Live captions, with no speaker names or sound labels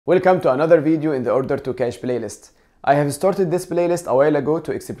Welcome to another video in the Order to Cash playlist. I have started this playlist a while ago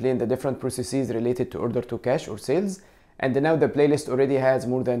to explain the different processes related to order to cash or sales, and now the playlist already has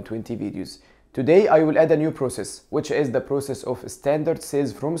more than 20 videos. Today I will add a new process, which is the process of standard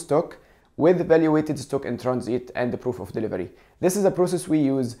sales from stock with valuated stock in transit and the proof of delivery. This is a process we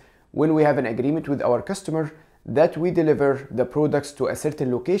use when we have an agreement with our customer that we deliver the products to a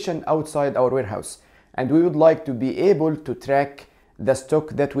certain location outside our warehouse, and we would like to be able to track the stock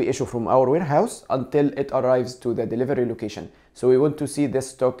that we issue from our warehouse until it arrives to the delivery location. So we want to see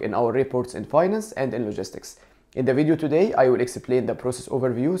this stock in our reports in finance and in logistics. In the video today, I will explain the process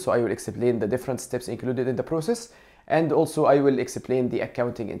overview. So I will explain the different steps included in the process, and also I will explain the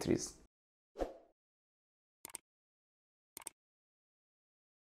accounting entries.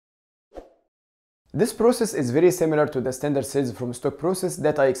 This process is very similar to the standard sales from stock process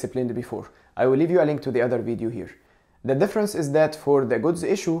that I explained before. I will leave you a link to the other video here. The difference is that for the goods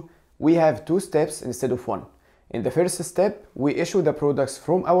issue, we have two steps instead of one. In the first step, we issue the products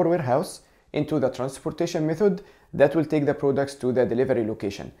from our warehouse into the transportation method that will take the products to the delivery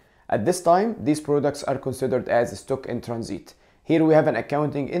location. At this time, these products are considered as stock in transit. Here we have an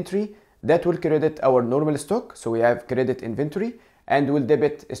accounting entry that will credit our normal stock, so we have credit inventory, and will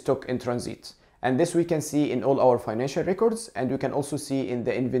debit stock in transit. And this we can see in all our financial records, and we can also see in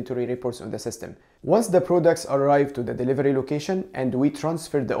the inventory reports of the system. Once the products arrive to the delivery location and we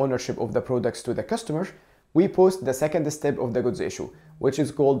transfer the ownership of the products to the customer, we post the second step of the goods issue, which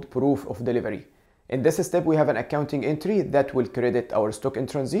is called proof of delivery. In this step, we have an accounting entry that will credit our stock in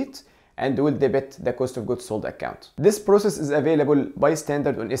transit and will debit the cost of goods sold account. This process is available by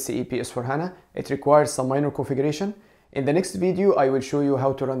standard on SAP S/4HANA. It requires some minor configuration. In the next video, I will show you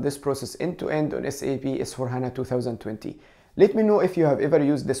how to run this process end-to-end on SAP S/4HANA 2020. Let me know if you have ever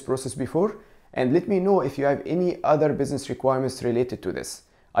used this process before, and let me know if you have any other business requirements related to this.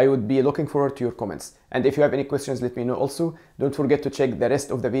 I would be looking forward to your comments. And if you have any questions, let me know also. Don't forget to check the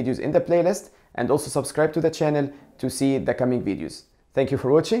rest of the videos in the playlist, and also subscribe to the channel to see the coming videos. Thank you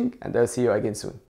for watching, and I'll see you again soon.